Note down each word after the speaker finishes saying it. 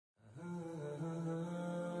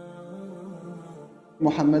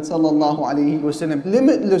Muhammad sallallahu alaihi wasallam,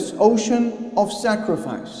 limitless ocean of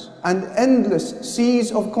sacrifice and endless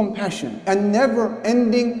seas of compassion and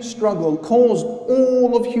never-ending struggle caused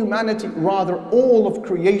all of humanity, rather all of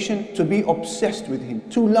creation, to be obsessed with him,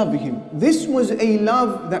 to love him. This was a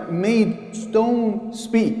love that made stone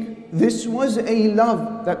speak. This was a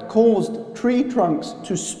love that caused tree trunks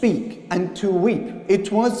to speak and to weep.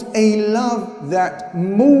 It was a love that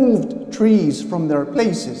moved trees from their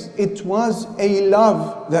places. It was a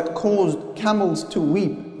love that caused camels to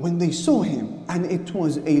weep when they saw him. And it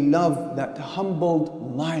was a love that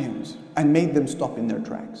humbled lions and made them stop in their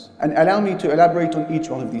tracks. And allow me to elaborate on each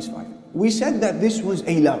one of these five. We said that this was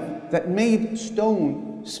a love that made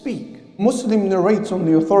stone speak. Muslim narrates on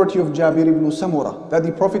the authority of Jabir ibn Samurah that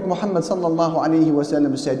the Prophet Muhammad sallallahu alaihi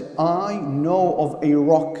wasallam said, I know of a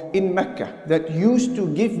rock in Mecca that used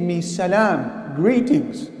to give me salam,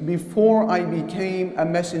 greetings, before I became a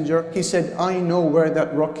messenger. He said, I know where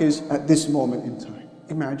that rock is at this moment in time.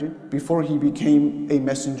 Imagine, before he became a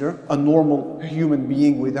messenger, a normal human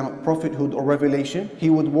being without prophethood or revelation, he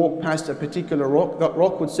would walk past a particular rock. That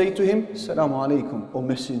rock would say to him, Assalamu alaikum, O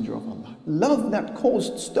Messenger of Allah. Love that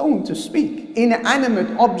caused stone to speak.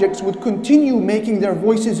 Inanimate objects would continue making their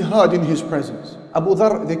voices heard in his presence. Abu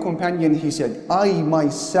Dharr, the companion, he said, I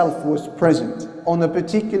myself was present on a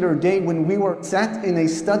particular day when we were sat in a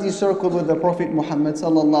study circle with the Prophet Muhammad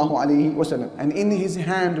sallallahu alaihi wasallam, and in his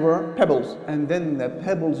hand were pebbles, and then the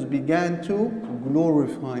pebbles began to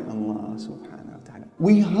glorify Allah subhanahu wa ta'ala.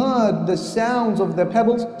 We heard the sounds of the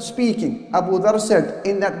pebbles speaking. Abu Dharr said,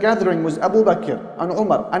 in that gathering was Abu Bakr and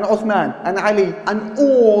Umar and Uthman and Ali, and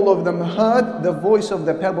all of them heard the voice of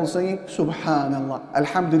the pebbles saying, Subhanallah,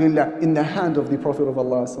 Alhamdulillah, in the hand of the Prophet of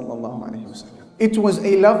Allah sallallahu alaihi wasallam. It was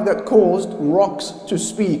a love that caused rocks to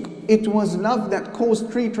speak. It was love that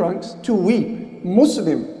caused tree trunks to weep.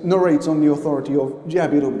 Muslim narrates on the authority of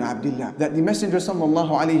Jabir ibn Abdullah that the Messenger sallallahu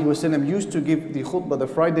alaihi wasallam used to give the khutbah, the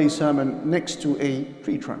Friday sermon, next to a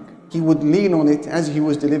tree trunk. He would lean on it as he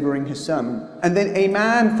was delivering his sermon. And then a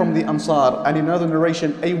man from the Ansar, and in another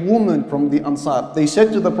narration, a woman from the Ansar, they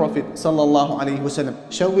said to the Prophet sallallahu alaihi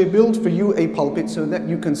wasallam, shall we build for you a pulpit so that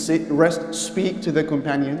you can sit, rest, speak to the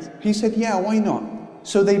companions? He said, yeah, why not?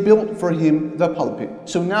 So they built for him the pulpit.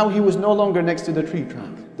 So now he was no longer next to the tree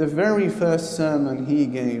trunk. The very first sermon he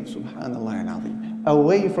gave, subhanallah al-azim,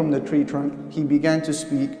 away from the tree trunk, he began to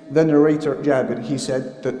speak. The narrator, Jabir, he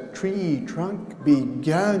said, the tree trunk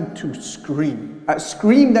began to scream. A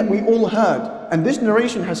scream that we all heard. And this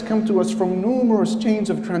narration has come to us from numerous chains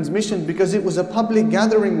of transmission because it was a public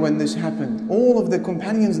gathering when this happened. All of the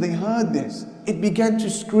companions, they heard this. It began to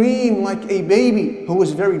scream like a baby who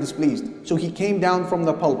was very displeased. So he came down from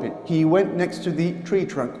the pulpit. He went next to the tree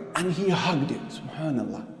trunk and he hugged it,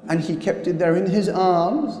 subhanallah. And he kept it there in his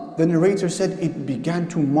arms. The narrator said it began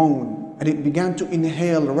to moan and it began to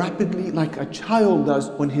inhale rapidly like a child does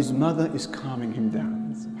when his mother is calming him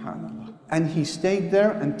down, subhanallah. And he stayed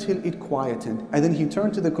there until it quieted. And then he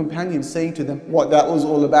turned to the companions saying to them what that was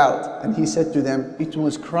all about. And he said to them, it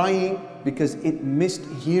was crying because it missed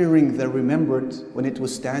hearing the remembrance when I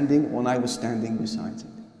was standing beside it.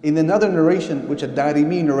 In another narration, which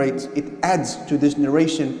Ad-Darimi narrates, it adds to this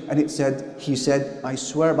narration and he said, I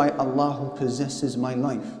swear by Allah who possesses my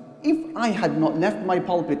life. If I had not left my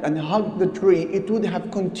pulpit and hugged the tree, it would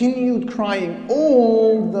have continued crying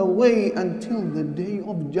all the way until the day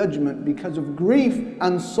of judgment because of grief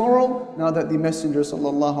and sorrow, now that the Messenger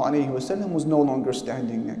sallallahu alaihi wasallam was no longer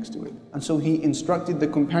standing next to it. And so he instructed the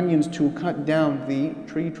companions to cut down the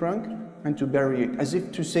tree trunk and to bury it, as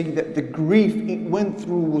if to say that the grief it went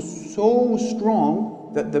through was so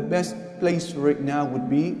strong that the best place for it now would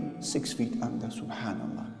be 6 feet under,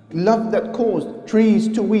 subhanallah. Love that caused trees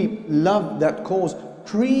to weep. Love that caused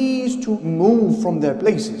trees to move from their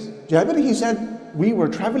places. Jabir, he said, we were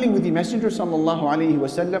traveling with the Messenger sallallahu alaihi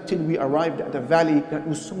wasallam till we arrived at a valley that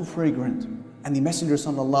was so fragrant. And the Messenger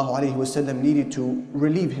sallallahu alaihi wasallam needed to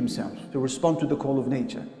relieve himself, to respond to the call of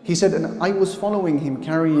nature. He said, and I was following him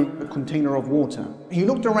carrying a container of water. He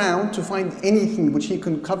looked around to find anything which he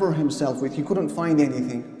could cover himself with. He couldn't find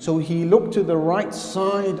anything. So he looked to the right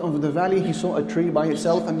side of the valley. He saw a tree by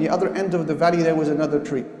itself, and the other end of the valley there was another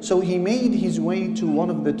tree. So he made his way to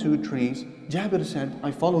one of the two trees. Jabir said,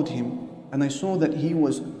 I followed him and I saw that he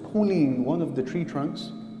was pulling one of the tree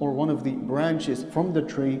trunks or one of the branches from the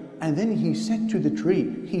tree, and then he said to the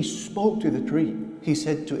tree, he spoke to the tree. He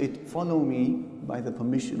said to it, follow me by the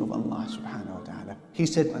permission of Allah subhanahu wa ta'ala. He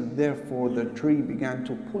said, and therefore the tree began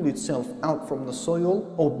to pull itself out from the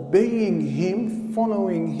soil, obeying him,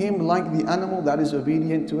 following him like the animal that is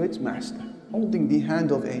obedient to its master. holding the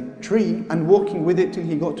hand of a tree and walking with it till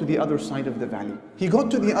he got to the other side of the valley. He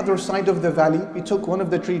got to the other side of the valley, he took one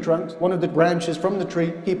of the tree trunks, one of the branches from the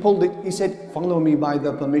tree, he pulled it, he said, "Follow me by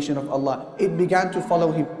the permission of Allah." It began to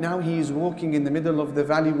follow him. Now he is walking in the middle of the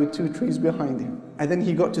valley with two trees behind him. And then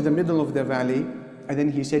he got to the middle of the valley, and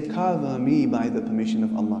then he said, "Cover me by the permission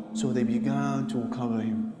of Allah." So they began to cover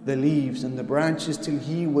him, the leaves and the branches, till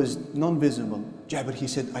he was non-visible. Jabir, he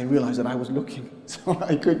said, "I realized that I was looking." So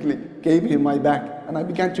I quickly gave him my back and I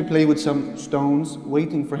began to play with some stones,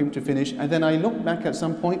 waiting for him to finish. And then I looked back at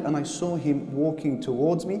some point and I saw him walking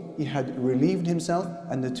towards me. He had relieved himself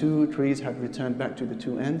and the two trees had returned back to the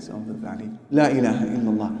two ends of the valley. La ilaha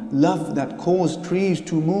illallah. Love that caused trees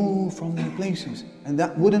to move from their places. And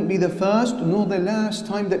that wouldn't be the first nor the last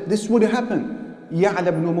time that this would happen. Ya'la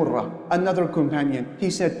ibn Murrah, another companion, he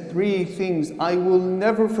said, 3 things I will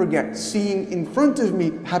never forget seeing in front of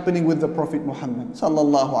me happening with the Prophet Muhammad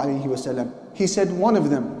sallallahu alaihi wasallam. He said one of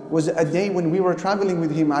them was a day when we were traveling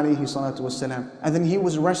with him alayhi salatu wasalam, and then he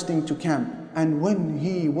was resting to camp, and when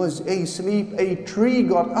he was asleep, a tree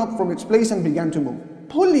got up from its place and began to move,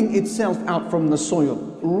 pulling itself out from the soil,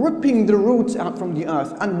 ripping the roots out from the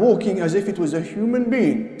earth and walking as if it was a human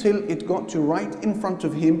being till it got to right in front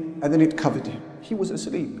of him and then it covered him. He was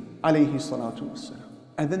asleep, alayhi salatu wassalam.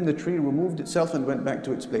 And then the tree removed itself and went back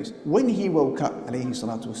to its place. When he woke up, alayhi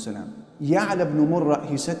salatu wassalam, Ya'la ibn Murrah,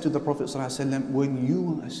 he said to the Prophet sallallahu alaihi wasallam, "When you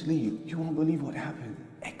were asleep, you won't believe what happened.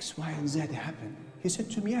 X, Y, and Z happened." He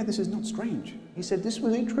said to me, "Yeah, this is not strange." He said, "This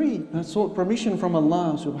was a tree that sought permission from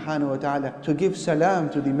Allah subhanahu wa ta'ala to give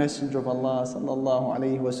salam to the Messenger of Allah sallallahu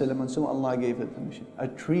alayhi wa sallam, and so Allah gave it permission." A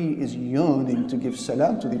tree is yearning to give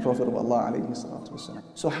salam to the Prophet of Allah alayhi salatu wasalam.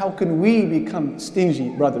 So how can we become stingy,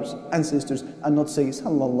 brothers and sisters, and not say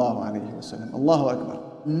sallallahu alayhi wa sallam? Allahu Akbar.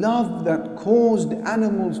 Love that caused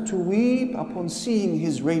animals to weep upon seeing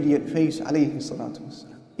his radiant face alayhi salatu wasalam.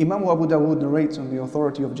 Imam Abu Dawood narrates on the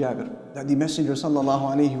authority of Jabir that the Messenger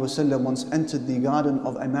sallallahu alaihi wasallam once entered the garden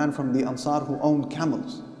of a man from the Ansar who owned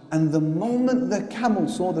camels. And the moment the camel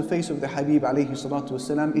saw the face of the Habib alayhi salatu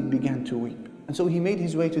wasalam, it began to weep. And so he made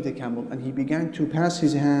his way to the camel and he began to pass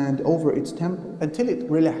his hand over its temple until it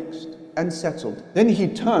relaxed and settled. Then he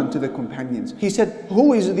turned to the companions. He said,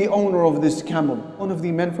 "Who is the owner of this camel?" One of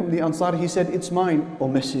the men from the Ansar, he said, "It's mine, O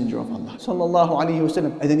Messenger of Allah sallallahu alaihi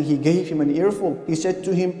wasallam." And then he gave him an earful. He said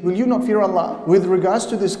to him, "Will you not fear Allah with regards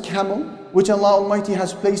to this camel which Allah Almighty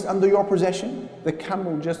has placed under your possession? The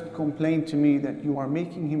camel just complained to me that you are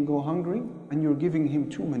making him go hungry and you're giving him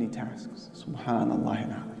too many tasks."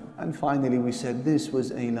 Subhanallah. And finally we said this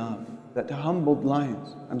was a love that humbled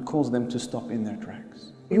lions and caused them to stop in their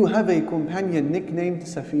tracks. You have a companion nicknamed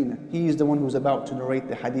Safina. He is the one who's about to narrate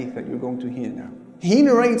the hadith that you're going to hear now. He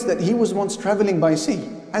narrates that he was once traveling by sea,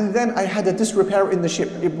 and then I had a disrepair in the ship.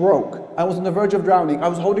 It broke. I was on the verge of drowning. I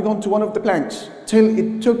was holding on to one of the planks till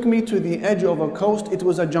it took me to the edge of a coast. It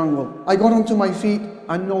was a jungle. I got onto my feet,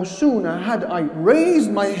 and no sooner had I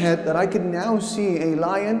raised my head that I could now see a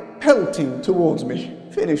lion pelting towards me.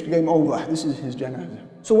 Finished, game over. This is his janazah.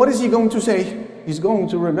 So what is he going to say? He's going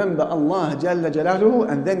to remember Allah Jalla Jalaluhu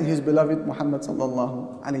and then his beloved Muhammad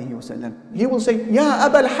sallallahu alayhi wasallam. He will say, "Ya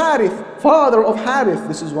Abul Harith, father of Harith."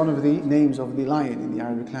 This is one of the names of the lion in the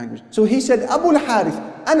Arabic language. So he said, "Abul Harith,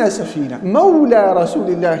 ana Safina, Mawla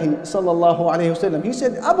Rasulillahi sallallahu alayhi wasallam." He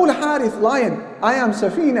said, "Abul Harith, lion, I am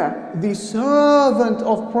Safina, the servant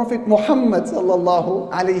of Prophet Muhammad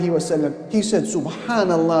sallallahu alayhi wasallam." He said,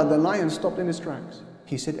 "Subhanallah," the lion stopped in his tracks.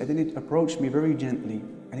 He said, and then it approached me very gently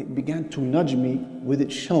and it began to nudge me with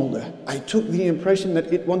its shoulder. I took the impression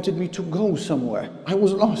that it wanted me to go somewhere. I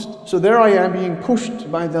was lost. So there I am being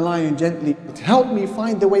pushed by the lion gently. It helped me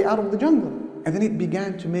find the way out of the jungle. And then it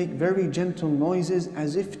began to make very gentle noises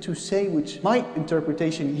as if to say, which my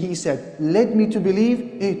interpretation, he said, led me to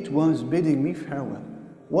believe it was bidding me farewell.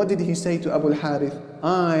 What did he say to Abu Harith?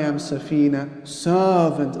 "I am Safina,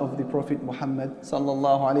 servant of the Prophet Muhammad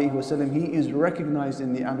sallallahu alayhi wasallam." He is recognized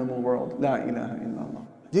in the animal world. La ilaha illallah.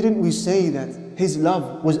 Didn't we say that his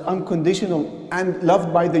love was unconditional and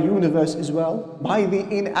loved by the universe as well? By the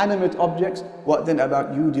inanimate objects? What then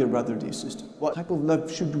about you, dear brother, dear sister? What type of love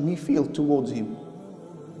should we feel towards him?